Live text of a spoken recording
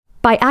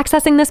By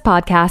accessing this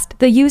podcast,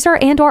 the user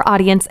and/or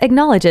audience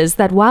acknowledges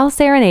that while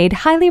Cerenade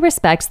highly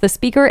respects the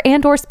speaker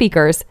and/or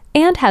speakers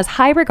and has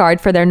high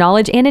regard for their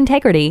knowledge and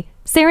integrity,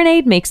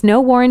 Cerenade makes no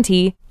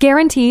warranty,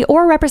 guarantee,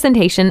 or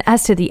representation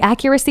as to the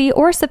accuracy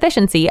or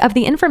sufficiency of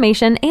the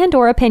information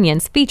and/or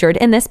opinions featured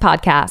in this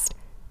podcast.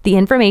 The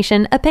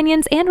information,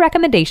 opinions, and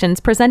recommendations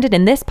presented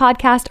in this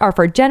podcast are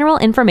for general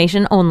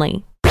information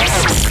only.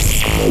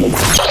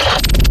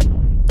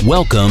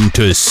 Welcome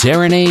to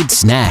Cerenade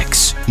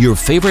Snacks, your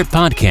favorite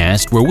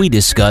podcast where we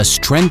discuss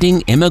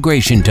trending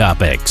immigration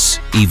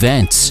topics,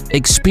 events,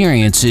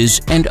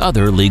 experiences, and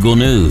other legal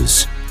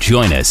news.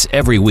 Join us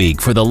every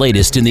week for the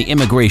latest in the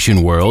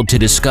immigration world to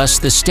discuss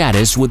the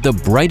status with the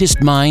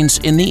brightest minds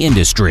in the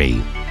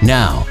industry.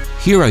 Now,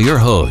 here are your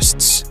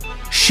hosts,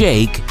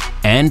 Shake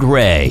and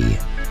Ray.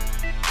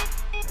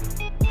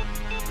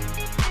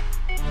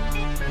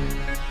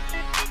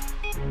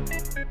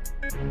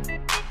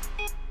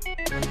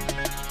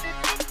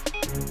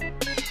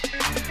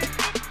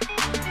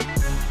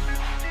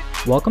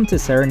 Welcome to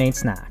Cerenade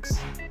Snacks.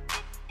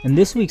 In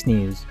this week's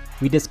news,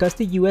 we discuss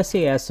the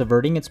USCIS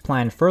averting its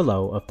planned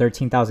furlough of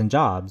 13,000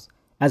 jobs,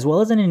 as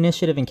well as an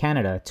initiative in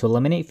Canada to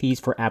eliminate fees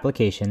for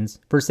applications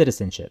for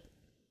citizenship.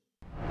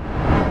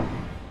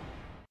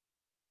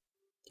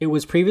 It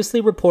was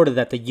previously reported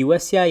that the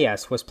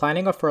USCIS was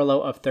planning a furlough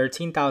of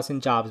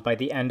 13,000 jobs by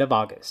the end of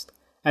August,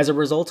 as a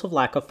result of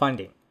lack of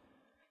funding.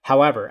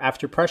 However,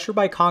 after pressure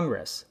by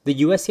Congress, the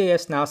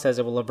USCIS now says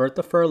it will avert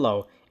the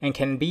furlough and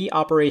can be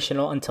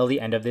operational until the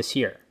end of this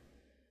year.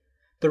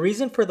 The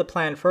reason for the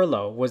planned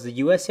furlough was the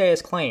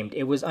USCIS claimed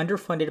it was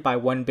underfunded by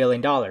 $1 billion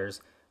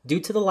due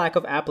to the lack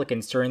of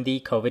applicants during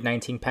the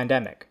COVID-19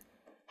 pandemic.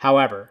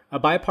 However, a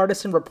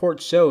bipartisan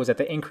report shows that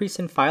the increase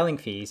in filing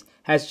fees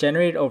has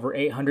generated over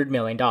 $800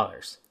 million.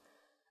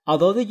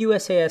 Although the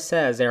USCIS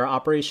says they are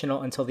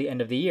operational until the end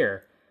of the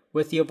year,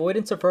 with the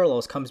avoidance of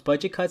furloughs comes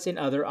budget cuts in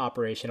other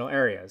operational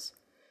areas.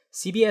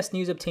 CBS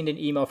News obtained an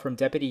email from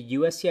Deputy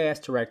USCIS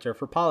Director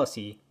for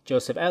Policy,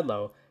 Joseph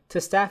Edlow,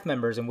 to staff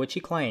members in which he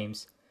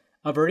claims,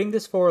 averting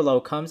this furlough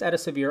comes at a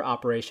severe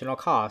operational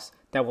cost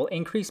that will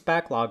increase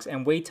backlogs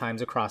and wait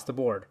times across the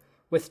board,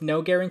 with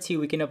no guarantee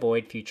we can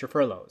avoid future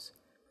furloughs.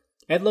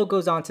 Edlow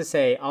goes on to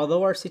say,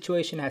 although our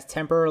situation has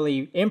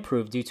temporarily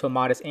improved due to a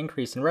modest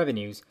increase in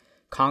revenues,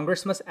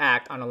 Congress must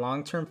act on a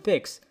long-term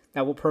fix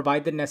that will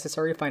provide the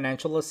necessary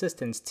financial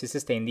assistance to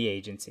sustain the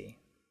agency.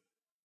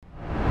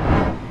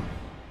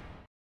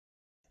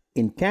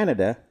 In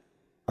Canada,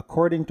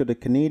 according to the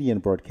Canadian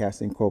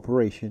Broadcasting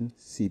Corporation,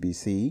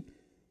 CBC,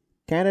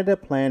 Canada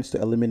plans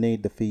to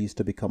eliminate the fees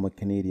to become a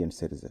Canadian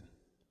citizen.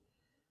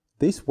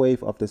 This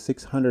waive of the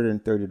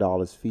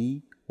 $630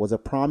 fee was a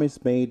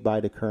promise made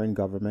by the current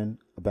government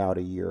about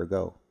a year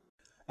ago.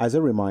 As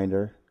a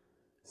reminder,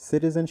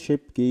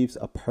 citizenship gives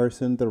a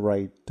person the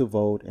right to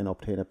vote and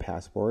obtain a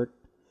passport,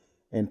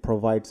 and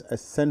provides a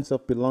sense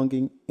of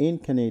belonging in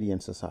Canadian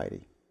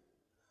society.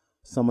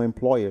 Some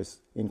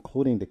employers,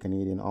 including the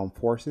Canadian Armed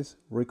Forces,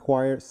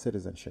 require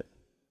citizenship.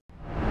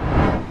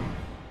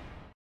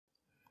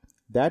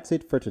 That's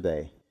it for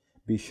today.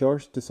 Be sure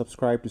to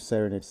subscribe to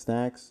Cerenade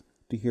Snacks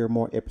to hear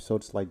more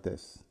episodes like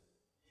this.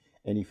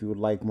 And if you would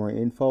like more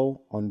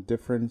info on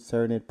different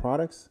Cerenade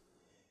products,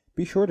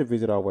 be sure to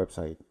visit our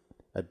website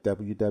at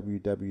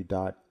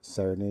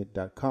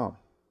www.cerenade.com.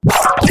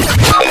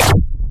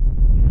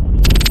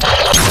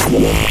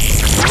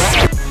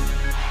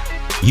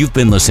 You've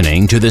been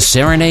listening to the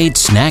Cerenade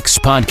Snacks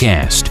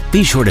podcast.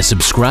 Be sure to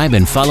subscribe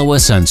and follow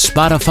us on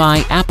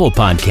Spotify, Apple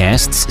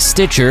Podcasts,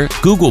 Stitcher,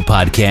 Google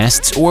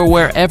Podcasts, or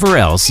wherever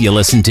else you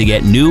listen to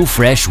get new,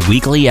 fresh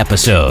weekly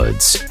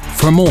episodes.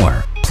 For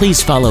more,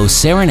 please follow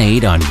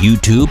Cerenade on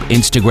YouTube,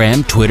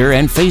 Instagram, Twitter,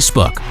 and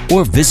Facebook,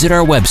 or visit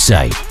our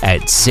website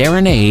at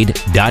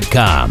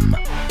cerenade.com.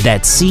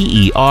 That's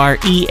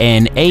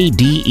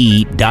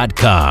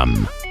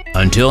CERENADE.com.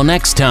 Until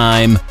next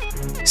time,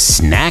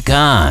 snack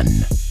on.